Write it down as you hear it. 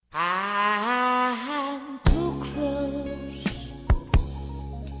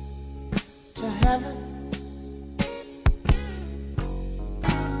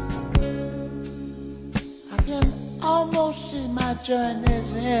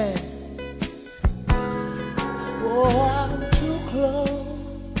journey's end. Oh, I'm too close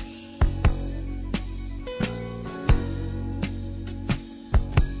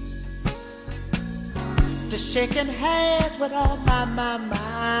to shaking hands with all my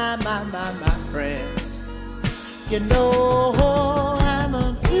friends. You know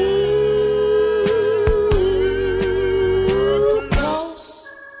I'm too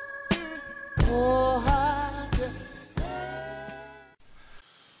close. Oh,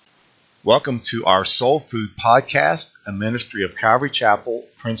 Welcome to our Soul Food Podcast, a ministry of Calvary Chapel,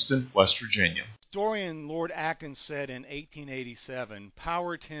 Princeton, West Virginia. Historian Lord Atkins said in 1887,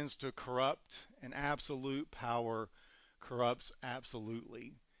 power tends to corrupt, and absolute power corrupts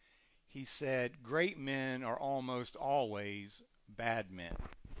absolutely. He said, great men are almost always bad men.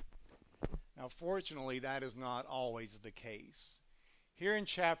 Now, fortunately, that is not always the case. Here in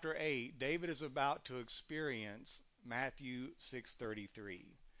chapter 8, David is about to experience Matthew 6:33.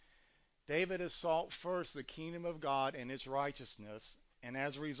 David has sought first the kingdom of God and its righteousness, and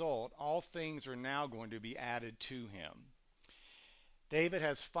as a result, all things are now going to be added to him. David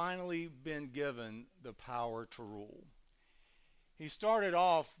has finally been given the power to rule. He started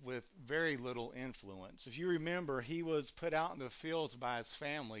off with very little influence. If you remember, he was put out in the fields by his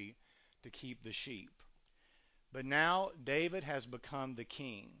family to keep the sheep. But now David has become the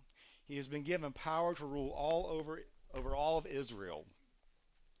king. He has been given power to rule over all of Israel.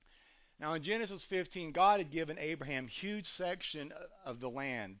 Now in Genesis 15, God had given Abraham a huge section of the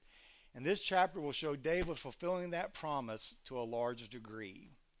land, and this chapter will show David fulfilling that promise to a large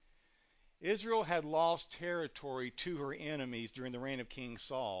degree. Israel had lost territory to her enemies during the reign of King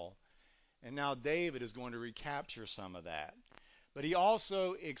Saul, and now David is going to recapture some of that. But he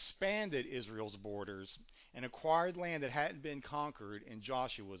also expanded Israel's borders and acquired land that hadn't been conquered in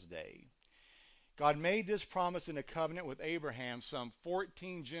Joshua's day. God made this promise in a covenant with Abraham some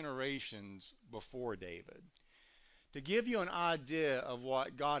 14 generations before David. To give you an idea of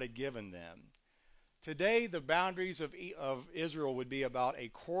what God had given them, today the boundaries of Israel would be about a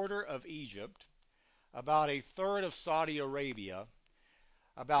quarter of Egypt, about a third of Saudi Arabia,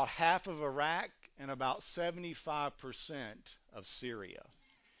 about half of Iraq, and about 75% of Syria.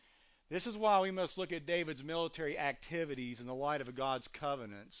 This is why we must look at David's military activities in the light of God's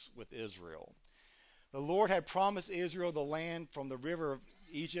covenants with Israel. The Lord had promised Israel the land from the river of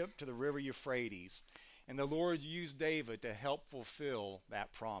Egypt to the river Euphrates, and the Lord used David to help fulfill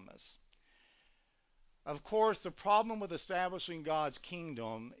that promise. Of course, the problem with establishing God's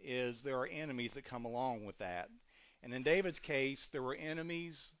kingdom is there are enemies that come along with that. And in David's case, there were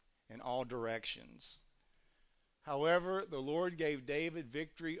enemies in all directions. However, the Lord gave David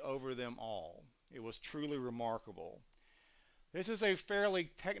victory over them all. It was truly remarkable. This is a fairly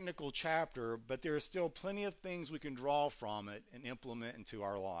technical chapter, but there are still plenty of things we can draw from it and implement into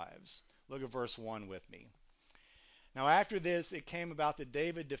our lives. Look at verse 1 with me. Now after this, it came about that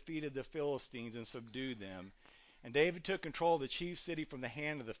David defeated the Philistines and subdued them, and David took control of the chief city from the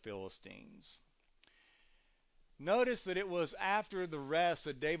hand of the Philistines. Notice that it was after the rest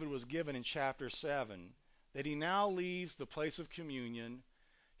that David was given in chapter 7 that he now leaves the place of communion,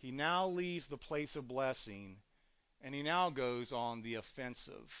 he now leaves the place of blessing, and he now goes on the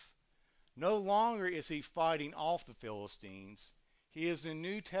offensive. No longer is he fighting off the Philistines. He is, in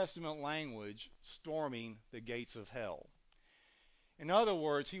New Testament language, storming the gates of hell. In other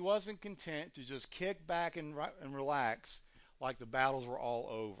words, he wasn't content to just kick back and relax like the battles were all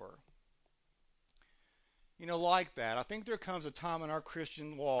over. You know, like that, I think there comes a time in our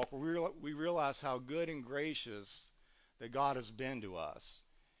Christian walk where we realize how good and gracious that God has been to us.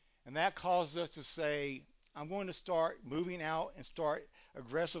 And that causes us to say, I'm going to start moving out and start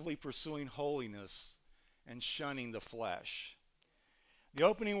aggressively pursuing holiness and shunning the flesh. The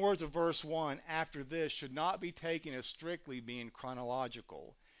opening words of verse 1, after this, should not be taken as strictly being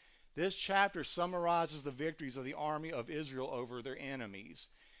chronological. This chapter summarizes the victories of the army of Israel over their enemies.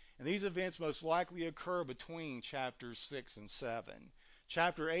 And these events most likely occur between chapters 6 and 7.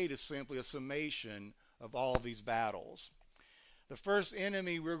 Chapter 8 is simply a summation of all of these battles. The first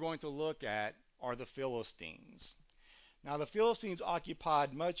enemy we're going to look at are the Philistines. Now the Philistines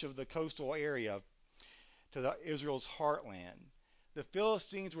occupied much of the coastal area to Israel's heartland. The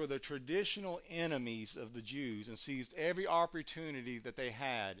Philistines were the traditional enemies of the Jews and seized every opportunity that they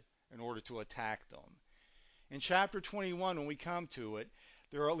had in order to attack them. In chapter 21, when we come to it,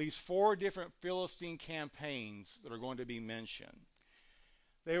 there are at least 4 different Philistine campaigns that are going to be mentioned.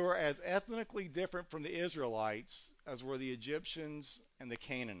 They were as ethnically different from the Israelites as were the Egyptians and the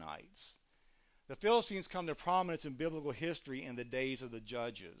Canaanites. The Philistines come to prominence in biblical history in the days of the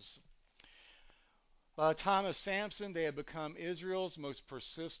Judges. By the time of Samson, they had become Israel's most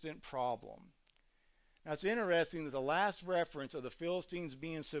persistent problem. Now it's interesting that the last reference of the Philistines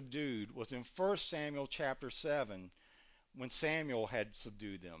being subdued was in 1 Samuel chapter 7 when Samuel had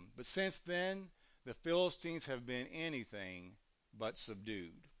subdued them. But since then, the Philistines have been anything but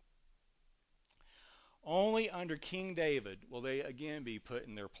subdued. Only under King David will they again be put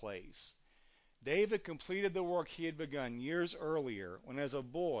in their place. David completed the work he had begun years earlier when as a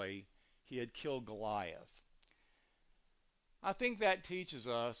boy he had killed Goliath. I think that teaches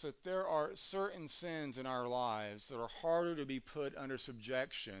us that there are certain sins in our lives that are harder to be put under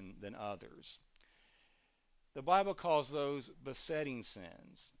subjection than others. The Bible calls those besetting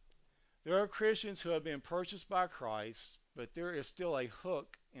sins. There are Christians who have been purchased by Christ, but there is still a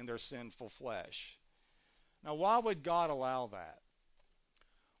hook in their sinful flesh. Now, why would God allow that?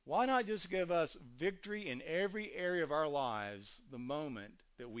 Why not just give us victory in every area of our lives the moment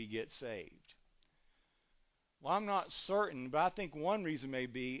that we get saved? Well, I'm not certain, but I think one reason may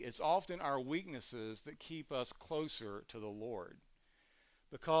be it's often our weaknesses that keep us closer to the Lord.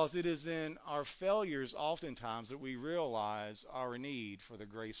 Because it is in our failures oftentimes that we realize our need for the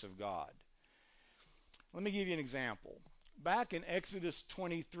grace of God. Let me give you an example. Back in Exodus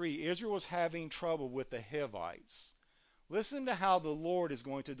 23, Israel was having trouble with the Hivites. Listen to how the Lord is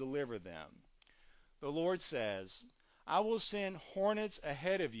going to deliver them. The Lord says, I will send hornets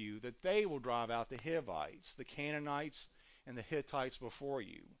ahead of you that they will drive out the Hivites, the Canaanites, and the Hittites before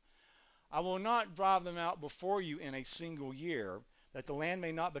you. I will not drive them out before you in a single year, that the land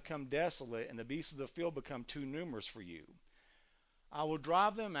may not become desolate and the beasts of the field become too numerous for you. I will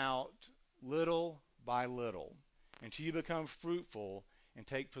drive them out little by little, until you become fruitful and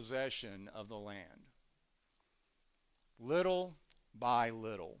take possession of the land. Little by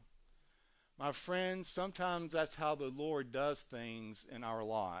little. My friends, sometimes that's how the Lord does things in our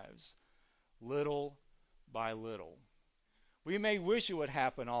lives. Little by little. We may wish it would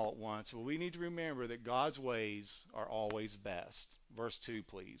happen all at once, but we need to remember that God's ways are always best. Verse 2,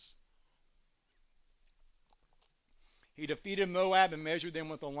 please. He defeated Moab and measured them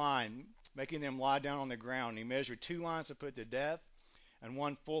with a line, making them lie down on the ground. He measured 2 lines to put to death and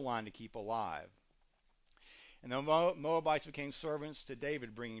 1 full line to keep alive. And the Moabites became servants to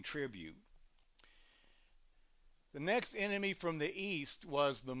David, bringing tribute. The next enemy from the east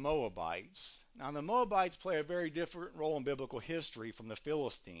was the Moabites. Now, the Moabites play a very different role in biblical history from the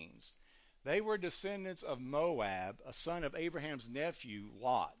Philistines. They were descendants of Moab, a son of Abraham's nephew,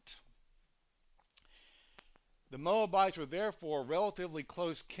 Lot. The Moabites were therefore relatively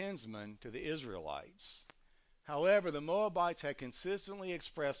close kinsmen to the Israelites. However, the Moabites had consistently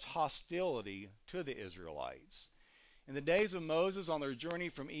expressed hostility to the Israelites. In the days of Moses on their journey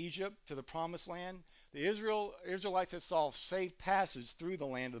from Egypt to the Promised Land, the Israelites had sought safe passage through the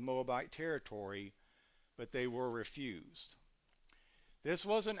land of the Moabite territory, but they were refused. This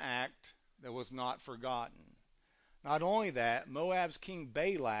was an act that was not forgotten. Not only that, Moab's king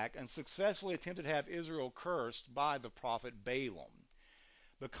Balak unsuccessfully attempted to have Israel cursed by the prophet Balaam.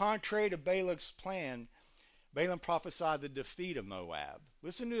 But contrary to Balak's plan, Balaam prophesied the defeat of Moab.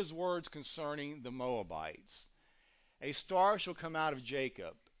 Listen to his words concerning the Moabites. A star shall come out of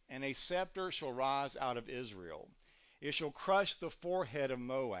Jacob, and a scepter shall rise out of Israel. It shall crush the forehead of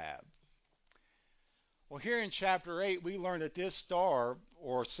Moab. Well, here in chapter 8, we learn that this star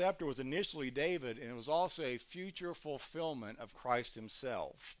or scepter was initially David, and it was also a future fulfillment of Christ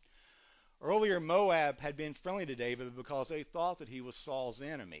himself. Earlier, Moab had been friendly to David because they thought that he was Saul's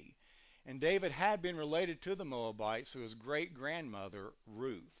enemy. And David had been related to the Moabites through his great-grandmother,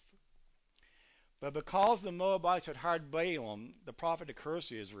 Ruth. But because the Moabites had hired Balaam, the prophet, to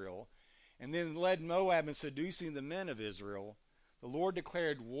curse Israel, and then led Moab in seducing the men of Israel, the Lord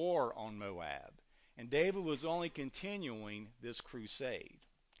declared war on Moab. And David was only continuing this crusade.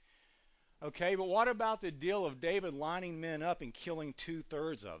 Okay, but what about the deal of David lining men up and killing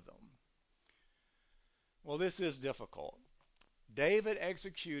 2/3 of them? Well, this is difficult. David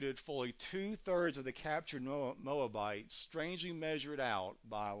executed fully 2/3 of the captured Moabites, strangely measured out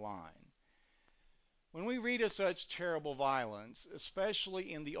by a line. When we read of such terrible violence,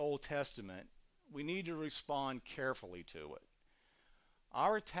 especially in the Old Testament, we need to respond carefully to it.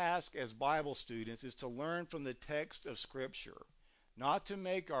 Our task as Bible students is to learn from the text of Scripture, not to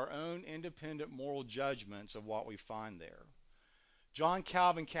make our own independent moral judgments of what we find there. John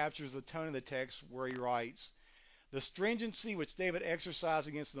Calvin captures the tone of the text where he writes, "The stringency which David exercised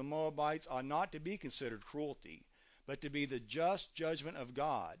against the Moabites ought not to be considered cruelty, but to be the just judgment of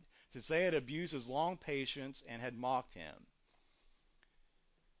God, since they had abused his long patience and had mocked him."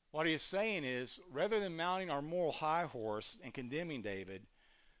 What he is saying is, rather than mounting our moral high horse and condemning David,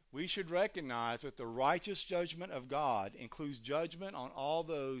 we should recognize that the righteous judgment of God includes judgment on all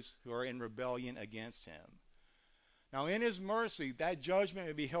those who are in rebellion against him. Now, in his mercy, that judgment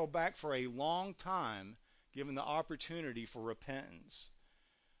may be held back for a long time, given the opportunity for repentance.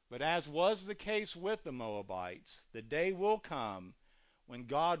 But as was the case with the Moabites, the day will come when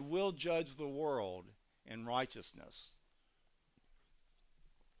God will judge the world in righteousness.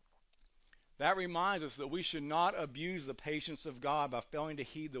 That reminds us that we should not abuse the patience of God by failing to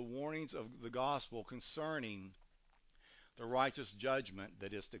heed the warnings of the gospel concerning the righteous judgment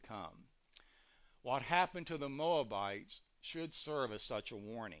that is to come. What happened to the Moabites should serve as such a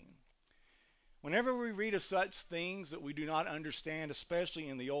warning. Whenever we read of such things that we do not understand, especially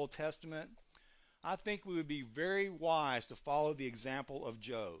in the Old Testament, I think we would be very wise to follow the example of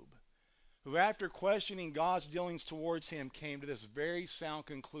Job, who after questioning God's dealings towards him came to this very sound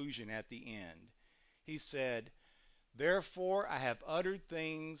conclusion at the end. He said, "Therefore I have uttered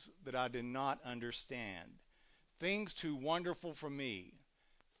things that I did not understand, things too wonderful for me,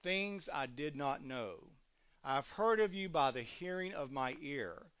 things I did not know. I have heard of you by the hearing of my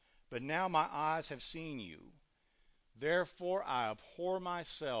ear, but now my eyes have seen you. Therefore I abhor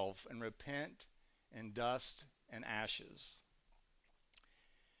myself and repent in dust and ashes."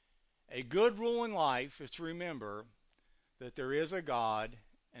 A good rule in life is to remember that there is a God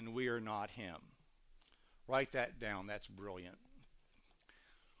and we are not him. Write that down. That's brilliant.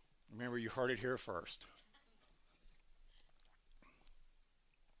 Remember, you heard it here first.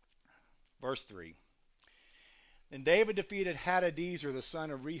 Verse 3. Then David defeated Hadadezer, the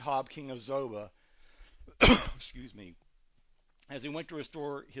son of Rehob, king of Zobah, excuse me, as he went to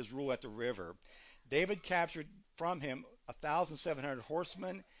restore his rule at the river. David captured from him 1,700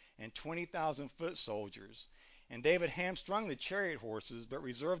 horsemen and 20,000 foot soldiers. And David hamstrung the chariot horses, but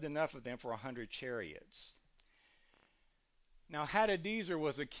reserved enough of them for 100 chariots. Now Hadadezer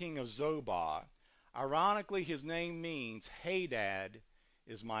was a king of Zobah. Ironically, his name means Hadad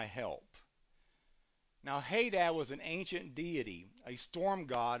is my help. Now Hadad was an ancient deity, a storm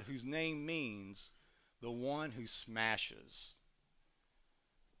god whose name means the one who smashes.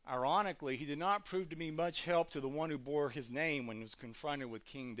 Ironically, he did not prove to be much help to the one who bore his name when he was confronted with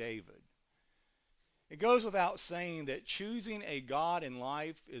King David. It goes without saying that choosing a god in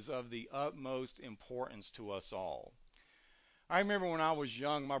life is of the utmost importance to us all. I remember when I was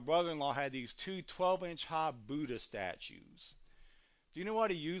young, my brother-in-law had these two 12-inch high Buddha statues. Do you know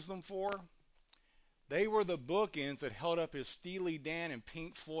what he used them for? They were the bookends that held up his Steely Dan and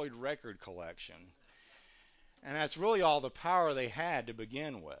Pink Floyd record collection. And that's really all the power they had to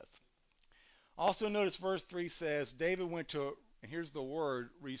begin with. Also notice verse 3 says, David went to, and here's the word,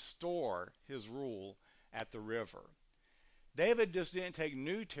 restore his rule at the river. David just didn't take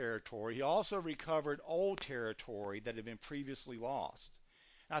new territory. He also recovered old territory that had been previously lost.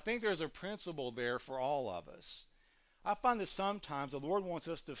 And I think there's a principle there for all of us. I find that sometimes the Lord wants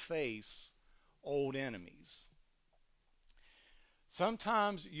us to face old enemies.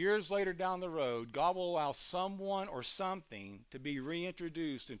 Sometimes, years later down the road, God will allow someone or something to be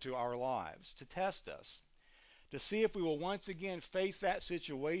reintroduced into our lives to test us, to see if we will once again face that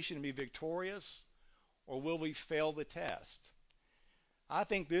situation and be victorious, or will we fail the test. I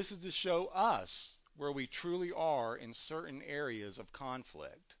think this is to show us where we truly are in certain areas of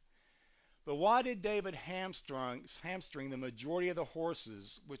conflict. But why did David hamstring the majority of the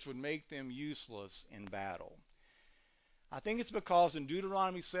horses, which would make them useless in battle? I think it's because in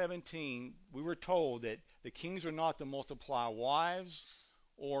Deuteronomy 17, we were told that the kings are not to multiply wives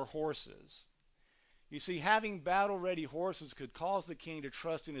or horses. You see, having battle-ready horses could cause the king to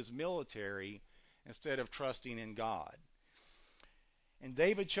trust in his military instead of trusting in God. And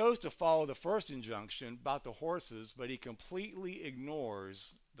David chose to follow the first injunction about the horses, but he completely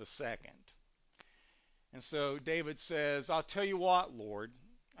ignores the second. And so David says, I'll tell you what, Lord,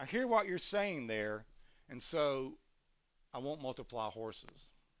 I hear what you're saying there, and so I won't multiply horses.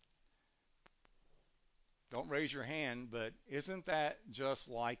 Don't raise your hand, but isn't that just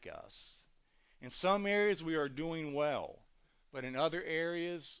like us? In some areas we are doing well, but in other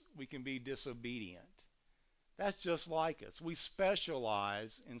areas we can be disobedient. That's just like us. We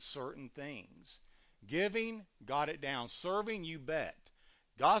specialize in certain things. Giving, got it down. Serving, you bet.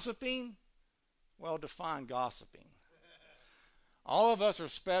 Gossiping, well, define gossiping. All of us are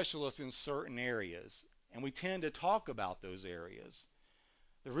specialists in certain areas, and we tend to talk about those areas.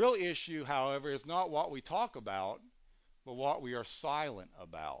 The real issue, however, is not what we talk about, but what we are silent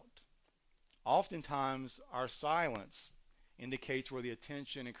about. Oftentimes, our silence indicates where the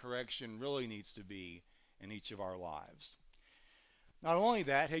attention and correction really needs to be in each of our lives. Not only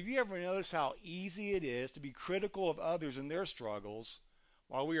that, have you ever noticed how easy it is to be critical of others and their struggles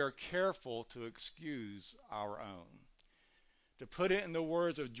while we are careful to excuse our own. To put it in the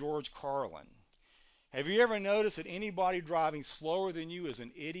words of George Carlin, have you ever noticed that anybody driving slower than you is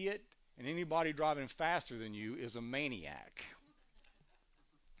an idiot, and anybody driving faster than you is a maniac?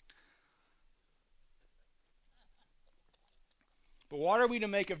 But what are we to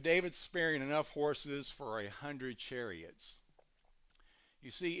make of David sparing enough horses for 100 chariots?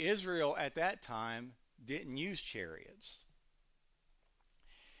 You see, Israel at that time didn't use chariots.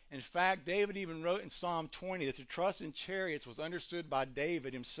 In fact, David even wrote in Psalm 20 that to trust in chariots was understood by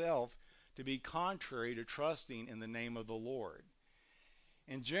David himself to be contrary to trusting in the name of the Lord.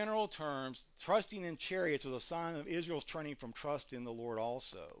 In general terms, trusting in chariots was a sign of Israel's turning from trust in the Lord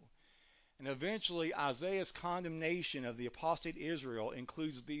also. And eventually, Isaiah's condemnation of the apostate Israel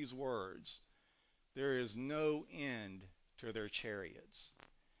includes these words: "There is no end to their chariots."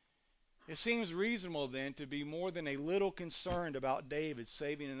 It seems reasonable then to be more than a little concerned about David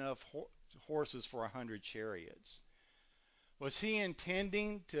saving enough horses for 100 chariots. Was he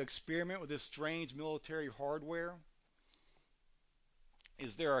intending to experiment with this strange military hardware?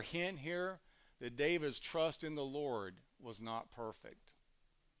 Is there a hint here that David's trust in the Lord was not perfect?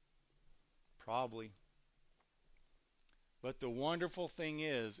 Probably. But the wonderful thing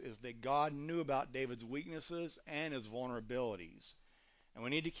is that God knew about David's weaknesses and his vulnerabilities. And we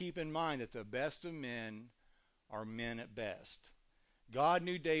need to keep in mind that the best of men are men at best. God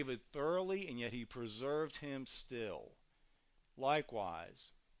knew David thoroughly, and yet he preserved him still.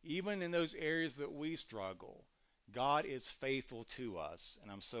 Likewise, even in those areas that we struggle, God is faithful to us,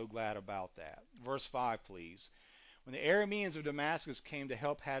 and I'm so glad about that. Verse 5, please. When the Arameans of Damascus came to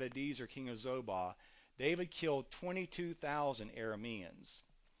help Hadadezer, king of Zobah, David killed 22,000 Arameans.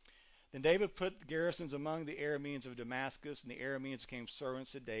 Then David put garrisons among the Arameans of Damascus, and the Arameans became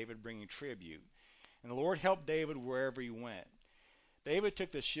servants to David, bringing tribute. And the Lord helped David wherever he went. David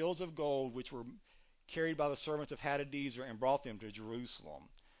took the shields of gold which were carried by the servants of Hadadezer and brought them to Jerusalem.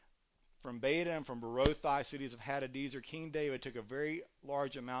 From Beta and from Berothai, cities of Hadadezer, King David took a very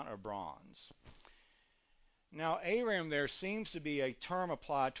large amount of bronze. Now, Aram there seems to be a term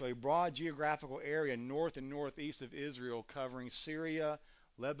applied to a broad geographical area north and northeast of Israel, covering Syria,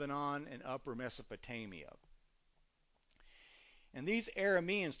 Lebanon, and upper Mesopotamia. And these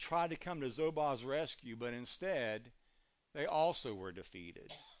Arameans tried to come to Zobah's rescue, but instead they also were defeated,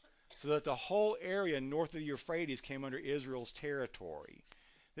 so that the whole area north of the Euphrates came under Israel's territory.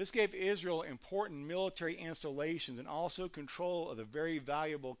 This gave Israel important military installations and also control of the very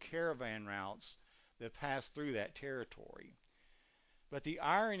valuable caravan routes that passed through that territory. But the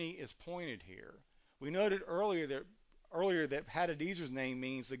irony is pointed here. We noted earlier that Hadadezer's name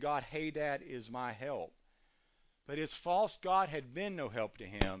means the god Hadad is my help. But his false god had been no help to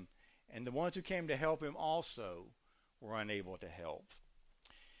him, and the ones who came to help him also were unable to help.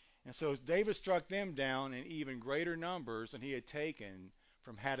 And so David struck them down in even greater numbers than he had taken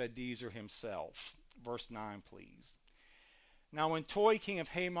from Hadadezer himself. Verse 9, please. Now when Toi, king of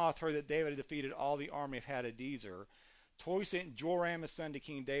Hamath, heard that David had defeated all the army of Hadadezer, Toi sent Joram his son to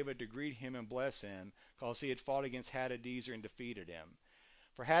King David to greet him and bless him, because he had fought against Hadadezer and defeated him.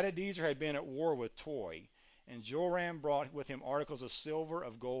 For Hadadezer had been at war with Toi, and Joram brought with him articles of silver,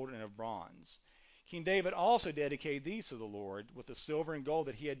 of gold, and of bronze. King David also dedicated these to the Lord, with the silver and gold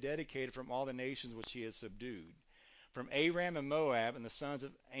that he had dedicated from all the nations which he had subdued, from Aram and Moab, and the sons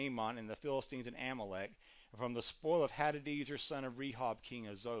of Ammon, and the Philistines and Amalek, and from the spoil of Hadadezer, son of Rehob, king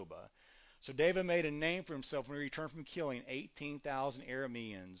of Zobah. So David made a name for himself when he returned from killing 18,000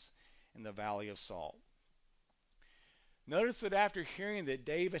 Arameans in the Valley of Salt. Notice that after hearing that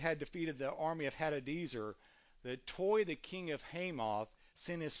David had defeated the army of Hadadezer, that Toi, the king of Hamath,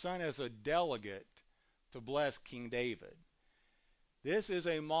 sent his son as a delegate to bless King David. This is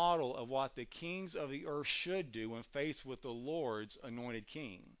a model of what the kings of the earth should do when faced with the Lord's anointed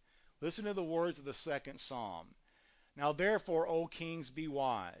king. Listen to the words of the second psalm. Now therefore, O kings, be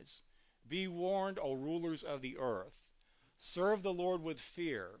wise. Be warned, O rulers of the earth. Serve the Lord with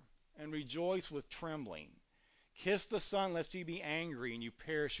fear, and rejoice with trembling. Kiss the Son, lest he be angry, and you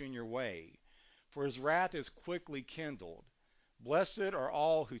perish in your way. For his wrath is quickly kindled. Blessed are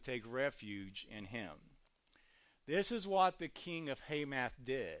all who take refuge in him. This is what the king of Hamath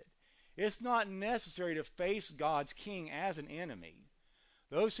did. It's not necessary to face God's king as an enemy.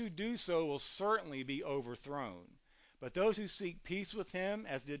 Those who do so will certainly be overthrown. But those who seek peace with him,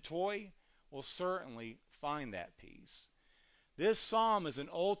 as did Toi, will certainly find that peace. This psalm is an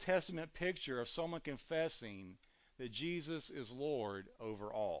Old Testament picture of someone confessing that Jesus is Lord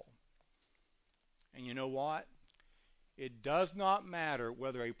over all. And you know what? It does not matter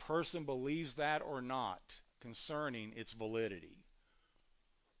whether a person believes that or not concerning its validity.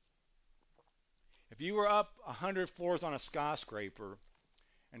 If you were up 100 floors on a skyscraper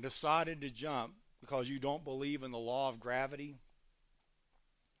and decided to jump because you don't believe in the law of gravity,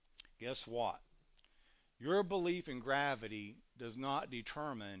 guess what? Your belief in gravity does not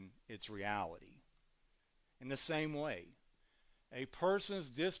determine its reality. In the same way, a person's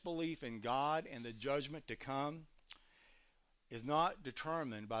disbelief in God and the judgment to come is not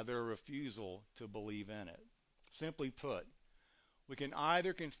determined by their refusal to believe in it. Simply put, we can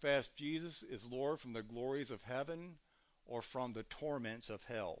either confess Jesus is Lord from the glories of heaven or from the torments of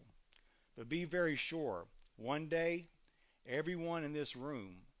hell. But be very sure, one day, everyone in this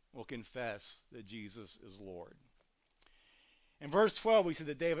room will confess that Jesus is Lord. In verse 12, we see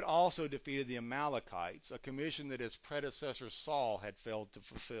that David also defeated the Amalekites, a commission that his predecessor Saul had failed to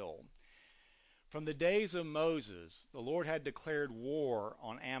fulfill. From the days of Moses, the Lord had declared war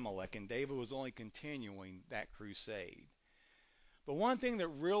on Amalek, and David was only continuing that crusade. But one thing that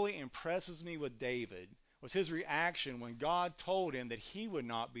really impresses me with David was his reaction when God told him that he would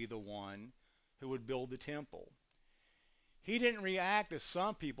not be the one who would build the temple. He didn't react as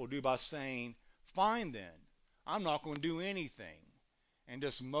some people do by saying, "Fine then, I'm not going to do anything," and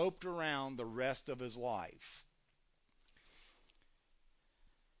just moped around the rest of his life.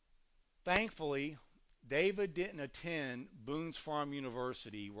 Thankfully, David didn't attend Boone's Farm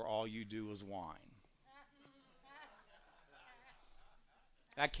University where all you do is whine.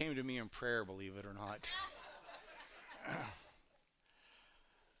 That came to me in prayer, believe it or not.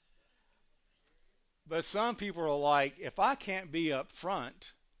 But some people are like, if I can't be up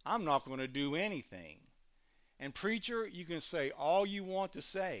front, I'm not going to do anything. And preacher, you can say all you want to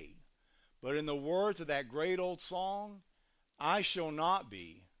say, but in the words of that great old song, I shall not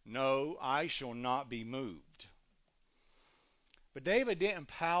be, no, I shall not be moved. But David didn't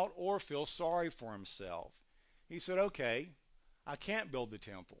pout or feel sorry for himself. He said, okay, I can't build the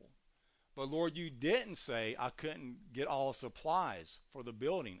temple. But Lord, you didn't say I couldn't get all the supplies for the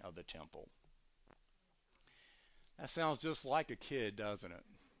building of the temple. That sounds just like a kid, doesn't it?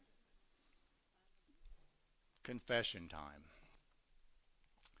 Confession time.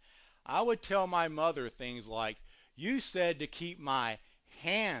 I would tell my mother things like, you said to keep my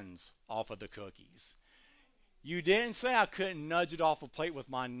hands off of the cookies. You didn't say I couldn't nudge it off a plate with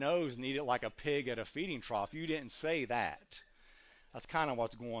my nose and eat it like a pig at a feeding trough. You didn't say that. That's kind of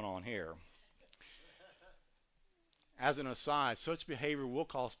what's going on here. As an aside, such behavior will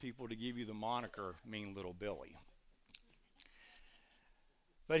cause people to give you the moniker Mean Little Billy.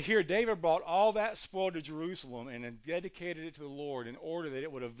 But here David brought all that spoil to Jerusalem and dedicated it to the Lord in order that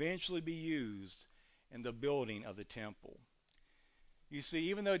it would eventually be used in the building of the temple. You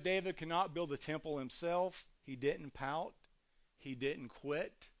see, even though David could not build the temple himself, he didn't pout, he didn't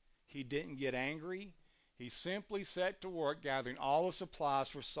quit, he didn't get angry. He simply set to work gathering all the supplies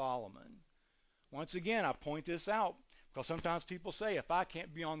for Solomon. Once again, I point this out because sometimes people say, if I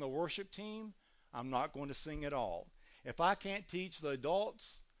can't be on the worship team, I'm not going to sing at all. If I can't teach the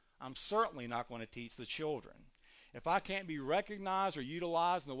adults, I'm certainly not going to teach the children. If I can't be recognized or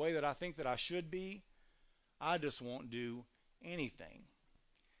utilized in the way that I think that I should be, I just won't do anything.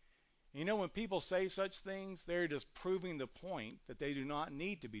 You know, when people say such things, they're just proving the point that they do not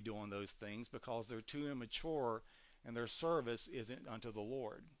need to be doing those things because they're too immature and their service isn't unto the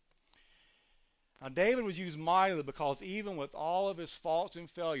Lord. Now, David was used mightily because even with all of his faults and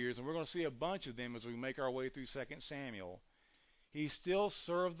failures, and we're going to see a bunch of them as we make our way through 2 Samuel, he still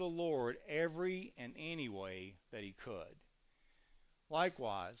served the Lord every and any way that he could.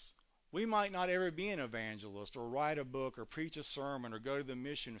 Likewise, we might not ever be an evangelist or write a book or preach a sermon or go to the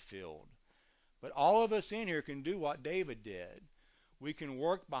mission field, but all of us in here can do what David did. We can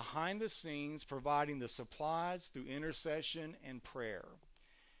work behind the scenes providing the supplies through intercession and prayer.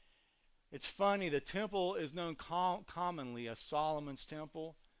 It's funny, the temple is known commonly as Solomon's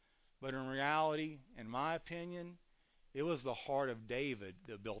temple, but in reality, in my opinion, it was the heart of David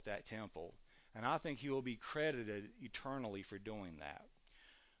that built that temple. And I think he will be credited eternally for doing that.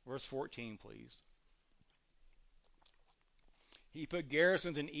 Verse 14, please. He put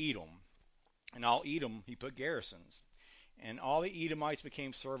garrisons in Edom, and all Edom he put garrisons. And all the Edomites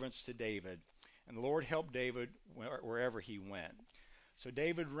became servants to David, and the Lord helped David wherever he went. So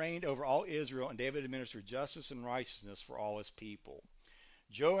David reigned over all Israel, and David administered justice and righteousness for all his people.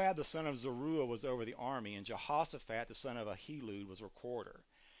 Joab the son of Zeruiah was over the army, and Jehoshaphat the son of Ahilud was recorder.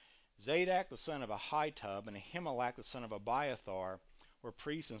 Zadok the son of Ahitub and Ahimelech the son of Abiathar were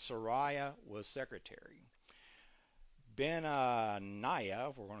priests, and Sariah was secretary.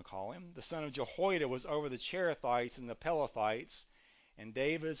 Benaiah, we're going to call him, the son of Jehoiada was over the Cherethites and the Pelethites, and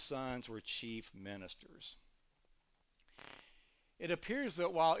David's sons were chief ministers. It appears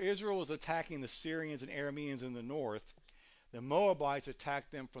that while Israel was attacking the Syrians and Arameans in the north, the Moabites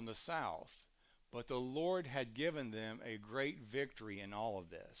attacked them from the south. But the Lord had given them a great victory in all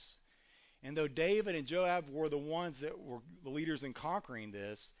of this. And though David and Joab were the ones that were the leaders in conquering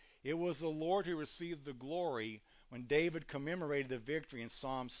this, it was the Lord who received the glory when David commemorated the victory in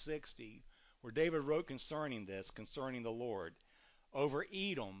Psalm 60, where David wrote concerning the Lord, "Over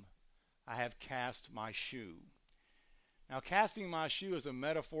Edom I have cast my shoe." Now, casting my shoe is a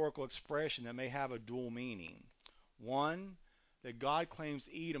metaphorical expression that may have a dual meaning. One, that God claims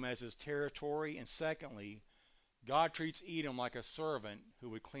Edom as his territory, and secondly, God treats Edom like a servant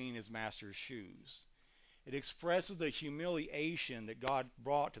who would clean his master's shoes. It expresses the humiliation that God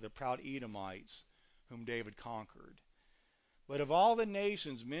brought to the proud Edomites whom David conquered. But of all the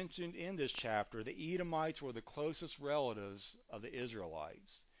nations mentioned in this chapter, the Edomites were the closest relatives of the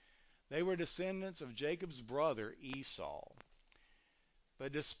Israelites. They were descendants of Jacob's brother Esau.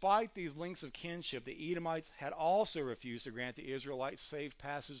 But despite these links of kinship, the Edomites had also refused to grant the Israelites safe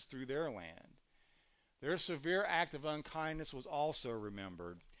passage through their land. Their severe act of unkindness was also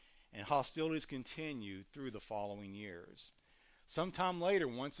remembered, and hostilities continued through the following years. Sometime later,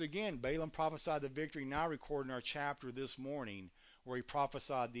 once again, Balaam prophesied the victory now recorded in our chapter this morning, where he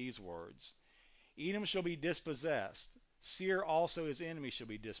prophesied these words: Edom shall be dispossessed. Seir also his enemy shall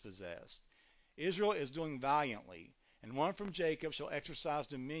be dispossessed. Israel is doing valiantly, and one from Jacob shall exercise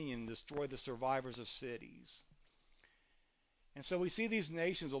dominion and destroy the survivors of cities. And so we see these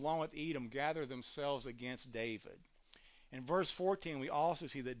nations, along with Edom, gather themselves against David. In verse 14, we also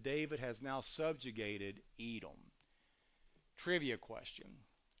see that David has now subjugated Edom. Trivia question.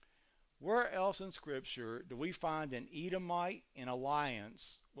 Where else in Scripture do we find an Edomite in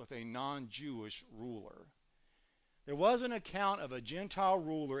alliance with a non-Jewish ruler? There was an account of a Gentile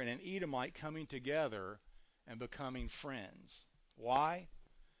ruler and an Edomite coming together and becoming friends. Why?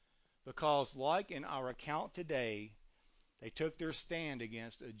 Because, like in our account today, they took their stand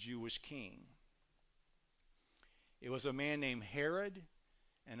against a Jewish king. It was a man named Herod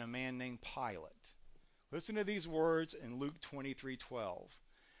and a man named Pilate. Listen to these words in Luke 23:12.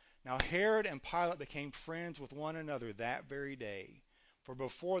 Now Herod and Pilate became friends with one another that very day, for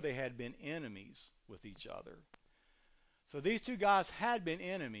before they had been enemies with each other. So these two guys had been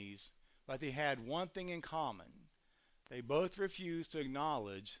enemies, but they had one thing in common. They both refused to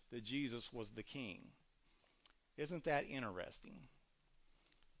acknowledge that Jesus was the king. Isn't that interesting?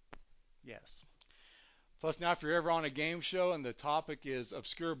 Yes. Plus, now if you're ever on a game show and the topic is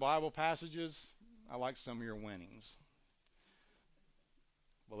obscure Bible passages, I like some of your winnings.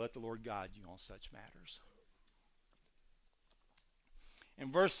 But let the Lord guide you on such matters.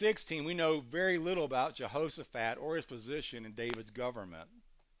 In verse 16, we know very little about Jehoshaphat or his position in David's government.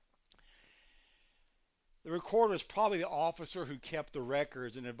 The recorder is probably the officer who kept the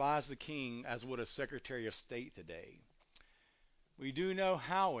records and advised the king as would a Secretary of State today. We do know,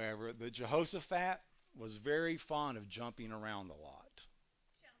 however, that Jehoshaphat was very fond of jumping around a lot.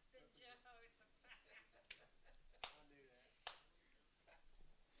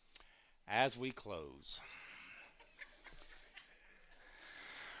 As we close,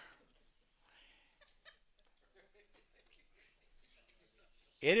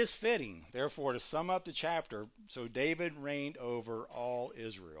 it is fitting, therefore, to sum up the chapter. So David reigned over all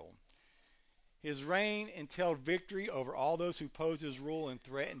Israel. His reign entailed victory over all those who opposed his rule and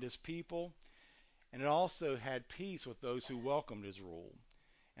threatened his people, and it also had peace with those who welcomed his rule,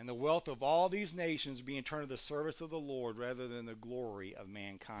 and the wealth of all these nations being turned to the service of the Lord rather than the glory of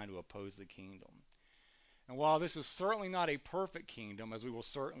mankind who opposed the kingdom. And while this is certainly not a perfect kingdom, as we will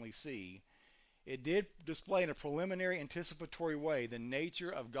certainly see, it did display in a preliminary anticipatory way the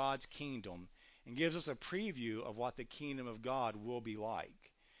nature of God's kingdom and gives us a preview of what the kingdom of God will be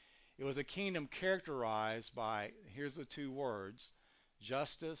like. It was a kingdom characterized by, here's the two words,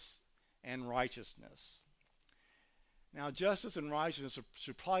 justice and righteousness. Now, justice and righteousness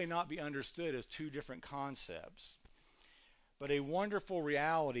should probably not be understood as two different concepts, but a wonderful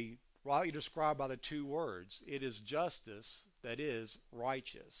reality rightly described by the two words. It is justice that is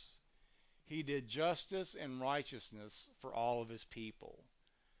righteous. He did justice and righteousness for all of his people.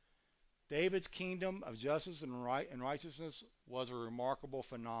 David's kingdom of justice and righteousness was a remarkable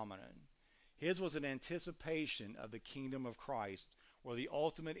phenomenon. His was an anticipation of the kingdom of Christ, where the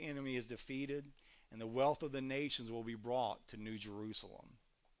ultimate enemy is defeated and the wealth of the nations will be brought to New Jerusalem.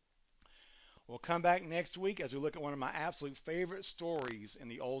 We'll come back next week as we look at one of my absolute favorite stories in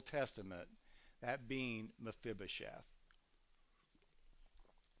the Old Testament, that being Mephibosheth.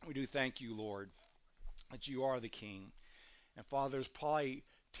 We do thank you, Lord, that you are the King. And Father, there's probably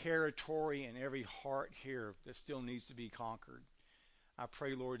territory in every heart here that still needs to be conquered. I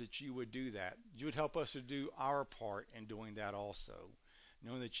pray, Lord, that you would do that. You would help us to do our part in doing that also,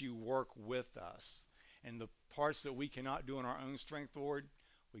 knowing that you work with us. And the parts that we cannot do in our own strength, Lord,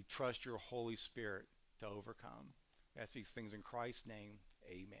 we trust your Holy Spirit to overcome. That's these things in Christ's name.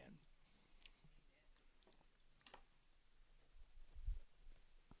 Amen.